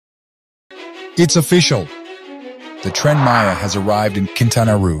It's official! The Tren Maya has arrived in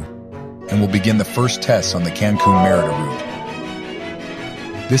Quintana Roo and will begin the first tests on the Cancun-Mérida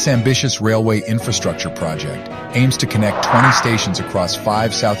route. This ambitious railway infrastructure project aims to connect 20 stations across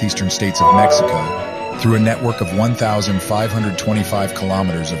 5 southeastern states of Mexico through a network of 1,525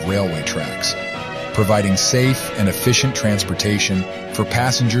 kilometers of railway tracks, providing safe and efficient transportation for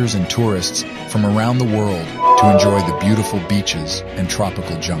passengers and tourists from around the world to enjoy the beautiful beaches and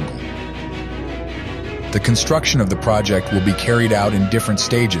tropical jungle. The construction of the project will be carried out in different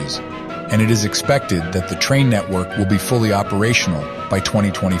stages, and it is expected that the train network will be fully operational by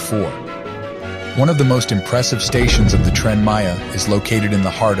 2024. One of the most impressive stations of the Tren Maya is located in the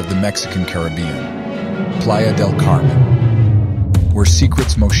heart of the Mexican Caribbean, Playa del Carmen, where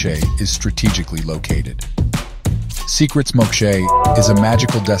Secrets Moxche is strategically located. Secrets Moxche is a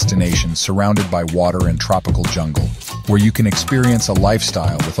magical destination surrounded by water and tropical jungle, where you can experience a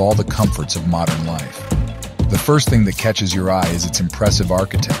lifestyle with all the comforts of modern life. The first thing that catches your eye is its impressive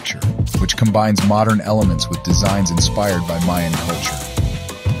architecture, which combines modern elements with designs inspired by Mayan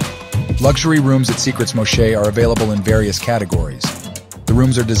culture. Luxury rooms at Secrets Moxche are available in various categories. The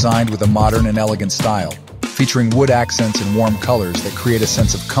rooms are designed with a modern and elegant style, featuring wood accents and warm colors that create a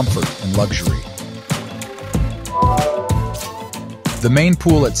sense of comfort and luxury. The main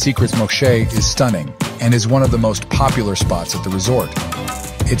pool at Secrets Moxche is stunning and is one of the most popular spots at the resort.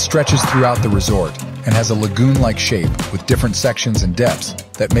 It stretches throughout the resort and has a lagoon-like shape with different sections and depths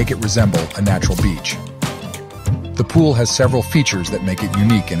that make it resemble a natural beach. The pool has several features that make it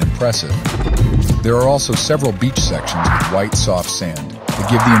unique and impressive. There are also several beach sections with white, soft sand that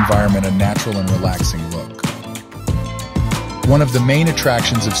give the environment a natural and relaxing look. One of the main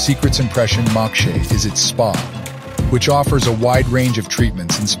attractions of Secrets Moxche is its spa, which offers a wide range of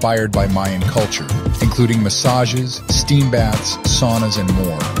treatments inspired by Mayan culture, including massages, steam baths, saunas, and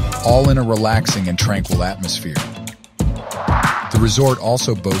more, all in a relaxing and tranquil atmosphere. The resort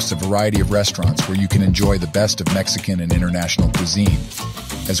also boasts a variety of restaurants where you can enjoy the best of Mexican and international cuisine,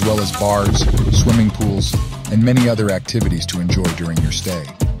 as well as bars, swimming pools, and many other activities to enjoy during your stay.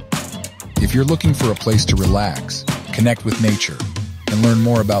 If you're looking for a place to relax, connect with nature, and learn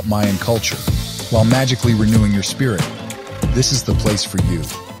more about Mayan culture, while magically renewing your spirit, this is the place for you.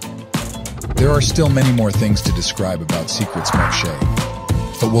 There are still many more things to describe about Secrets Moxche,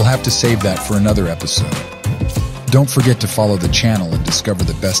 but we'll have to save that for another episode. Don't forget to follow the channel and discover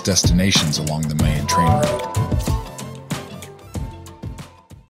the best destinations along the Mayan train route.